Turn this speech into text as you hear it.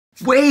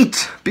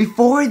Wait!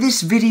 Before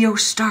this video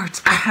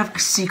starts, I have a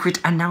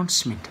secret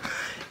announcement.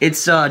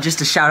 It's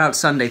just a Shout-Out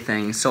Sunday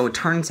thing. So it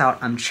turns out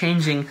I'm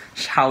changing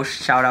how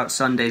Shout-Out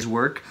Sundays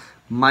work.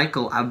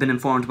 Michael, I've been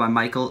informed by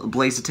Michael,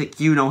 Blaze-a-Tick,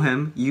 you know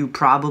him. You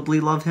probably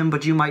love him,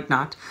 but you might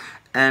not.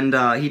 And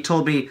he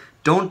told me,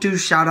 don't do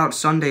Shout-Out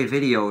Sunday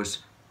videos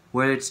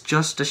where it's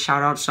just a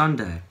Shout-Out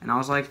Sunday. And I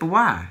was like, but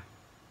why?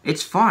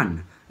 It's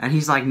fun. And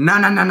he's like,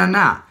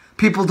 nah.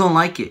 People don't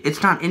like it.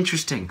 It's not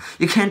interesting.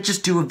 You can't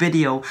just do a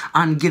video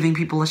on giving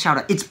people a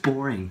shout-out. It's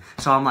boring.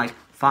 So I'm like,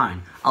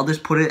 fine. I'll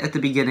just put it at the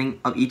beginning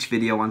of each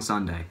video on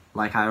Sunday,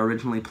 like I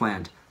originally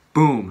planned.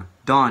 Boom.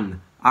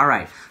 Done.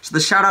 Alright. So the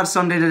shout-out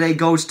Sunday today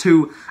goes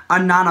to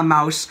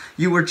Anonymouse.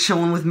 You were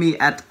chilling with me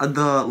at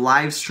the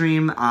live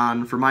stream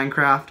for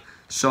Minecraft.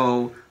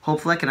 So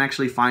hopefully I can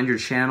actually find your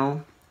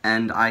channel.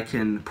 And I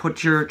can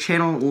put your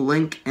channel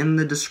link in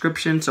the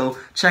description. So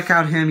check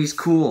out him. He's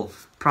cool.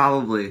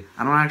 Probably.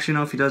 I don't actually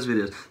know if he does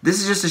videos.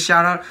 This is just a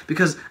shout out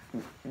because,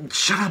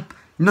 shut up,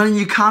 none of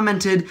you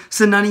commented,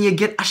 so none of you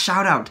get a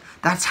shout out.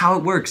 That's how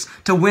it works.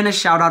 To win a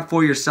shout out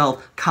for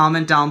yourself,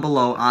 comment down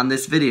below on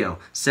this video.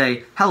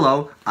 Say,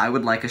 hello, I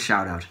would like a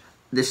shout out.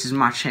 This is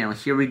my channel.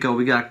 Here we go.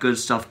 We got good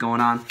stuff going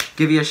on.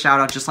 Give you a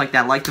shout out just like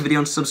that. Like the video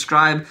and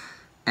subscribe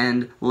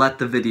and let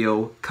the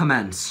video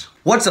commence.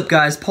 What's up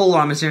guys? Polar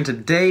Arm is here and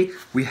today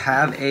we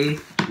have a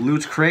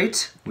loot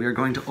crate. We are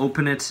going to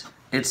open it.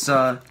 It's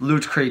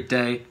Loot Crate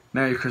Day.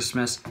 Merry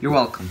Christmas. You're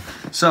welcome.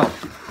 So,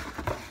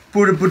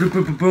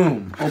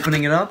 boom.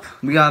 Opening it up.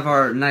 We have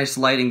our nice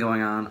lighting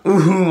going on.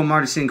 Ooh, I'm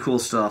already seeing cool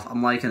stuff.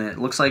 I'm liking it.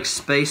 Looks like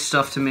space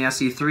stuff to me. I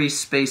see 3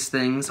 space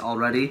things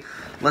already.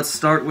 Let's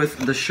start with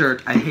the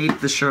shirt. I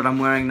hate the shirt I'm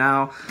wearing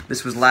now.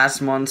 This was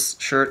last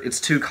month's shirt. It's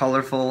too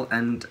colorful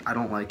and I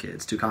don't like it.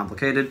 It's too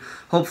complicated.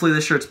 Hopefully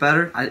this shirt's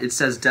better. It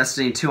says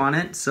Destiny 2 on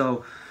it,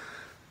 so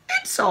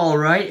it's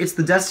alright. It's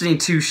the Destiny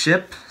 2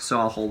 ship, so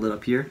I'll hold it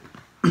up here.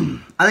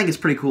 I think it's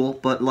pretty cool,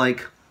 but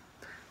like,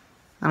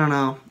 I don't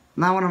know,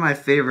 not one of my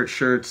favorite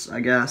shirts, I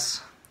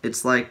guess.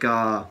 It's like,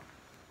 I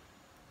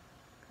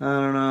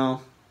don't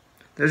know,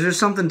 there's just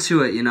something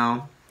to it, you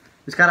know?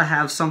 It's gotta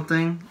have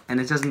something, and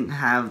it doesn't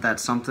have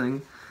that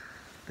something.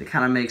 It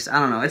kinda makes, I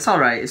don't know, it's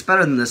alright. It's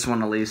better than this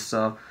one at least,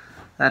 so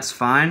that's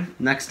fine.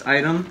 Next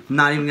item,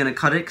 not even gonna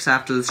cut it, because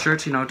after the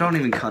shirt, you know, don't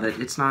even cut it.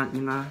 It's not,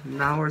 you know,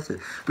 not worth it.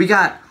 We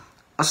got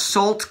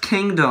Assault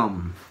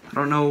Kingdom. I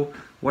don't know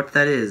what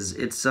that is.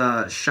 It's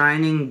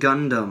Shining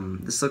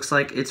Gundam. This looks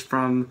like it's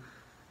from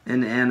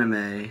an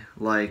anime,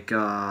 like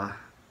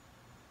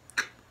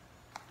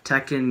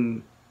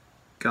Tekken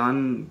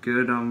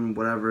Gundam,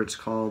 whatever it's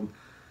called.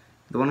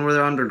 The one where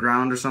they're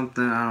underground or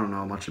something. I don't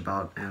know much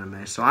about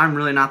anime, so I'm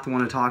really not the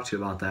one to talk to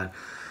about that.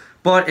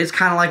 But it's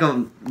kind of like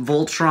a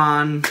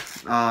Voltron,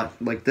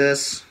 like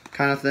this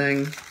kind of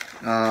thing,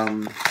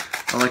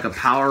 or like a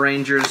Power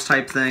Rangers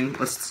type thing.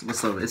 Let's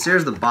look.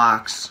 Here's the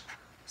box.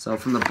 So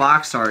from the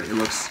box art, it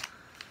looks,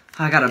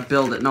 I gotta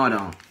build it. No, I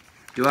don't.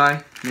 Do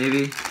I?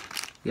 Maybe?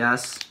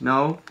 Yes?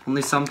 No?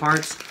 Only some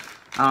parts?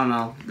 I don't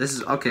know. This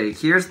is, okay,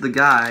 here's the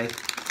guy.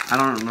 I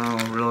don't know,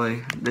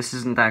 really. This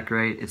isn't that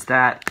great. It's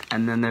that,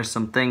 and then there's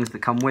some things that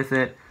come with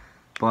it.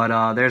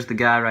 But there's the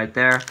guy right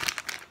there.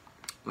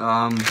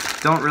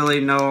 Don't really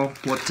know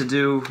what to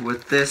do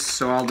with this,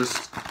 so I'll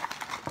just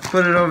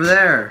put it over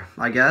there,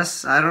 I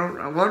guess. I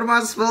don't, what am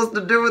I supposed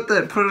to do with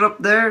it? Put it up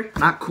there?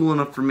 Not cool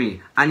enough for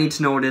me. I need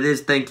to know what it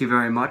is. Thank you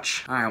very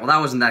much. Alright, well that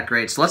wasn't that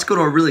great. So let's go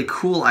to a really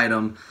cool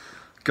item.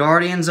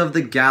 Guardians of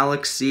the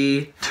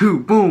Galaxy 2.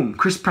 Boom,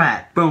 Chris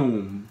Pratt.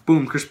 Boom.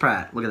 Boom, Chris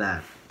Pratt. Look at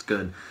that. It's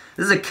good.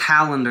 This is a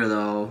calendar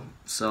though.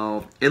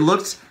 So it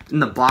looks, in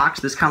the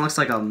box, this kind of looks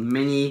like a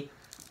mini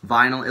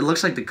vinyl. It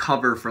looks like the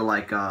cover for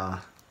like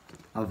a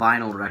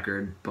vinyl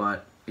record,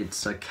 but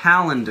it's a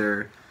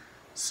calendar.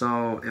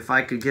 So if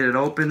I could get it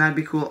open, that'd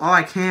be cool. Oh,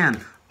 I can.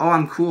 Oh,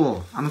 I'm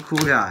cool. I'm a cool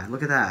guy.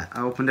 Look at that.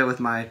 I opened it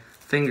with my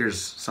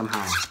fingers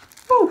somehow.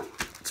 Woo!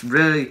 It's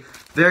really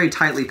very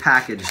tightly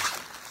packaged.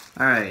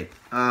 All right.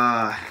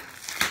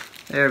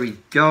 There we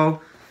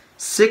go.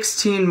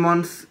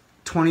 16-month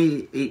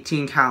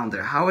 2018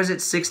 calendar. How is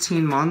it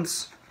 16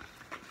 months?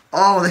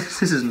 Oh,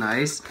 this is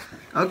nice.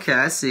 Okay,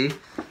 I see.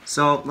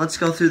 So let's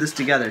go through this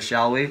together,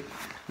 shall we?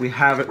 We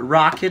have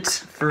Rocket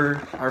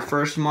for our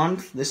first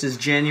month. This is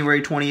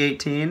January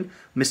 2018,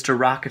 Mr.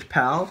 Rocket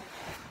Pal.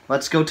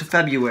 Let's go to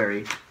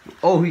February.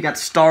 Oh, we got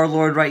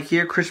Star-Lord right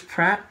here, Chris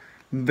Pratt.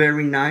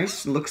 Very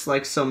nice. Looks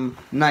like some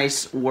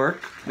nice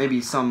work.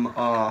 Maybe some,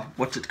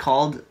 what's it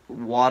called?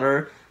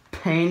 Water,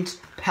 paint,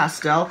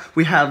 pastel.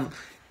 We have,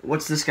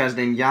 what's this guy's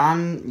name?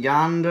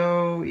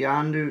 Yandu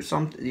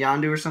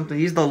or something.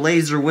 He's the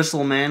laser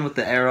whistle man with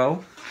the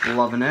arrow.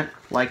 Loving it.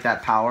 Like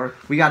that power.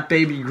 We got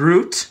Baby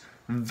Groot.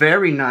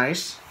 Very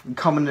nice.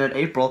 Coming in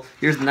April.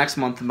 Here's the next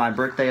month, my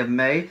birthday of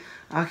May.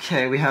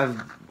 Okay, we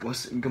have,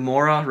 what's it,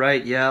 Gamora,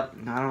 right? Yep.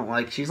 I don't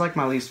like, she's like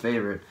my least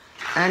favorite.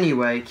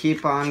 Anyway,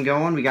 keep on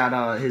going. We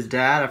got his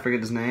dad, I forget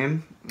his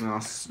name.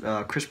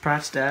 Chris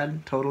Pratt's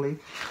dad, totally.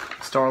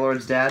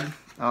 Star-Lord's dad.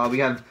 We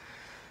have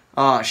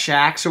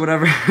Shax or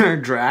whatever.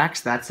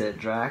 Drax, that's it,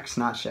 Drax,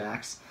 not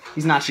Shax.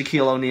 He's not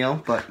Shaquille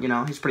O'Neal, but, you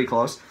know, he's pretty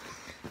close.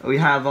 We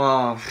have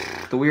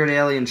the weird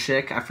alien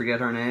chick. I forget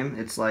her name.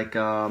 It's like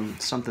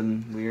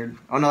something weird.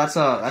 Oh, no, that's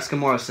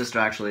Gamora's sister,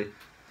 actually.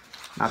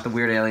 Not the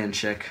weird alien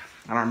chick.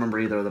 I don't remember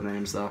either of the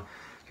names, though.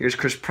 Here's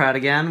Chris Pratt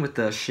again with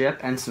the ship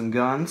and some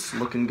guns.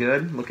 Looking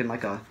good. Looking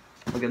like a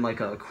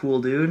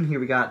cool dude. Here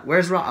we got...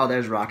 Where's Rocket? Oh,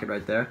 there's Rocket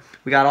right there.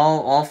 We got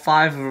all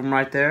 5 of them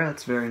right there.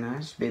 That's very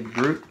nice. Baby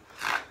Groot.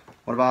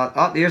 What about...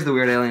 Oh, here's the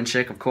weird alien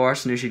chick, of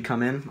course. Knew she'd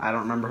come in. I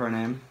don't remember her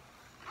name.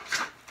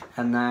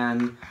 And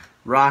then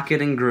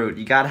Rocket and Groot.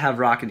 You gotta have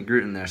Rocket and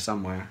Groot in there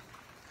somewhere.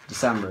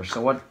 December.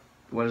 So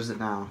what is it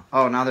now?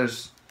 Oh, now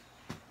there's...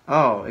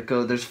 Oh,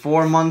 there's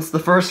 4 months. The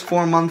first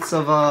 4 months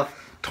of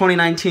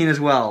 2019 as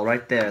well.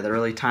 Right there. They're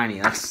really tiny.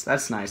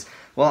 That's nice.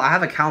 Well, I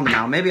have a calendar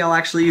now. Maybe I'll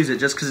actually use it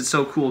just because it's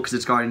so cool because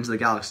it's Guardians of the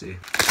Galaxy.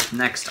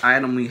 Next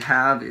item we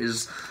have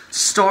is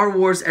Star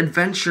Wars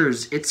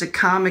Adventures. It's a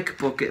comic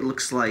book, it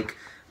looks like.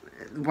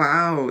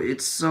 Wow,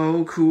 it's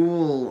so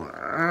cool.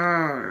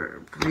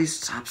 Please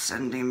stop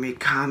sending me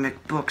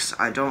comic books.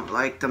 I don't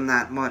like them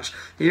that much.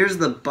 Here's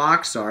the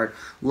box art.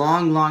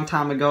 Long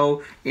time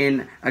ago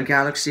in a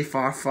galaxy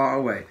far, far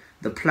away.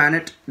 The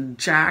planet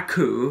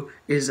Jakku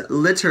is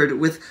littered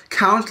with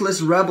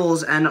countless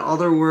rebels and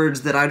other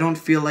words that I don't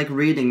feel like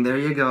reading. There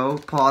you go.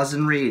 Pause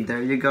and read.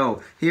 There you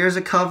go. Here's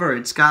a cover.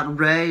 It's got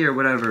Rey or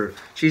whatever.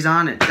 She's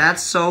on it.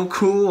 That's so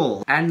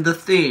cool. And the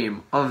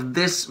theme of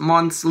this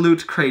month's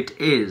Loot Crate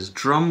is,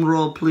 drum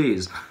roll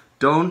please,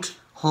 don't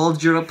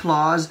hold your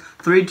applause.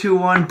 3, 2,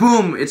 1,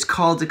 boom! It's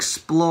called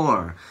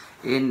Explore.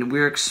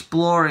 We're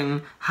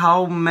exploring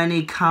how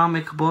many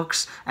comic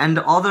books and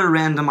other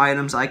random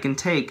items I can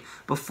take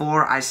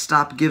before I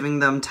stop giving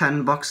them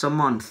 $10 a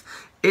month.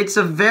 It's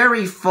a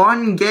very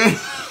fun game.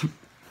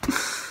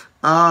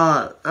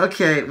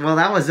 Okay, well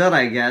that was it,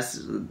 I guess.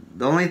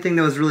 The only thing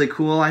that was really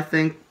cool, I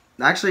think,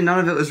 actually none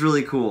of it was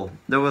really cool.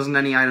 There wasn't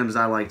any items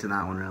I liked in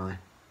that one, really.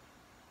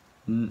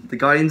 The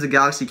Guardians of the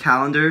Galaxy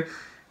calendar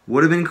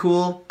would have been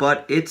cool,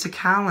 but it's a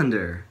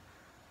calendar.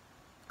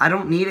 I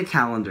don't need a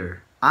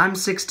calendar. I'm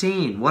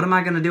 16. What am I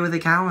going to do with a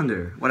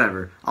calendar?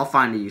 Whatever. I'll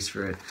find a use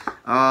for it.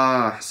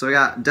 So we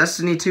got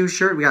Destiny 2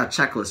 shirt. We got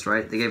a checklist,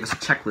 right? They gave us a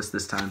checklist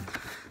this time.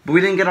 But we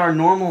didn't get our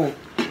normal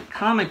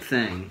comic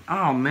thing.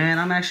 Oh, man.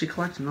 I'm actually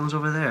collecting those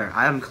over there.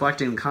 I am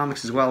collecting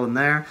comics as well in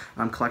there.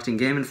 I'm collecting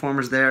Game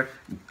Informers there.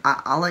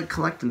 I like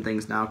collecting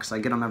things now because I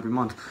get them every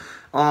month.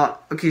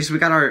 Okay, so we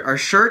got our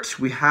shirt.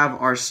 We have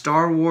our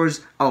Star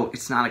Wars... Oh,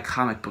 it's not a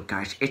comic book,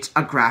 guys. It's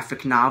a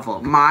graphic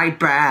novel. My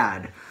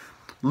bad.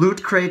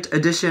 Loot Crate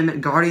Edition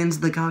Guardians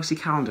of the Galaxy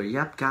calendar.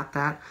 Yep, got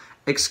that.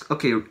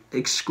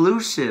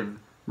 Exclusive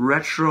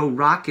retro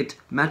rocket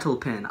metal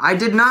pin. I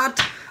did not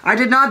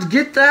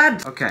get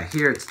that. Okay,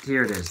 here it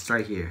is. It's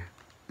right here.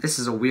 This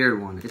is a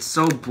weird one. It's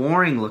so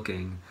boring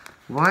looking.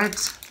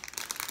 What?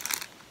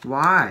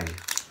 Why?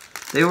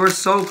 They were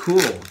so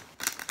cool.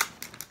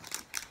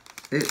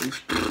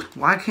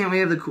 Why can't we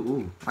have the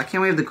cool? Why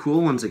can't we have the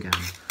cool ones again?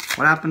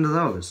 What happened to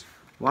those?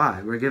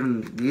 Why? We're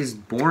giving these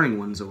boring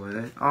ones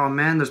away. Oh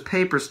man, there's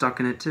paper stuck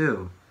in it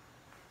too.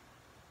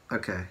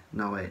 Okay,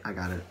 no wait, I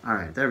got it.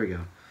 Alright, there we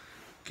go.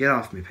 Get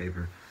off me,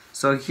 paper.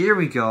 So here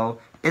we go.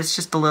 It's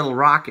just a little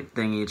rocket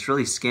thingy. It's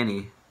really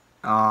skinny.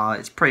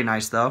 It's pretty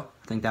nice though.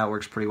 I think that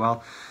works pretty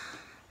well.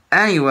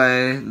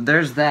 Anyway,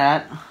 there's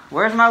that.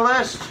 Where's my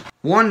list?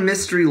 1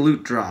 mystery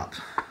loot drop.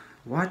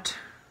 What?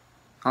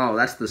 Oh,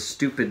 that's the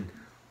stupid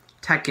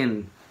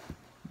Tekken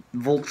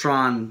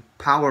Voltron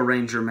Power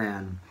Ranger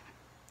man.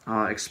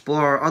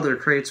 Explore other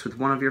crates with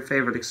one of your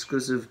favorite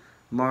exclusive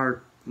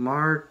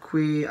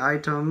marquee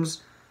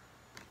items.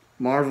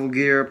 Marvel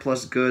gear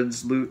plus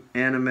goods, loot,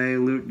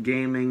 anime, loot,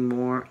 gaming,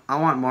 more. I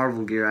want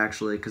Marvel gear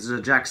actually, because there's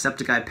a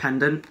Jacksepticeye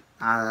pendant.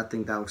 I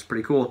think that looks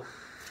pretty cool.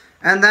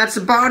 And that's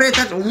about it.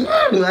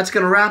 That's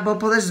gonna wrap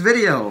up with this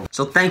video.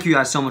 So thank you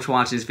guys so much for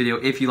watching this video.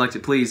 If you liked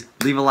it, please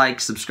leave a like,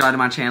 subscribe to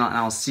my channel, and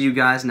I'll see you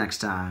guys next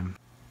time.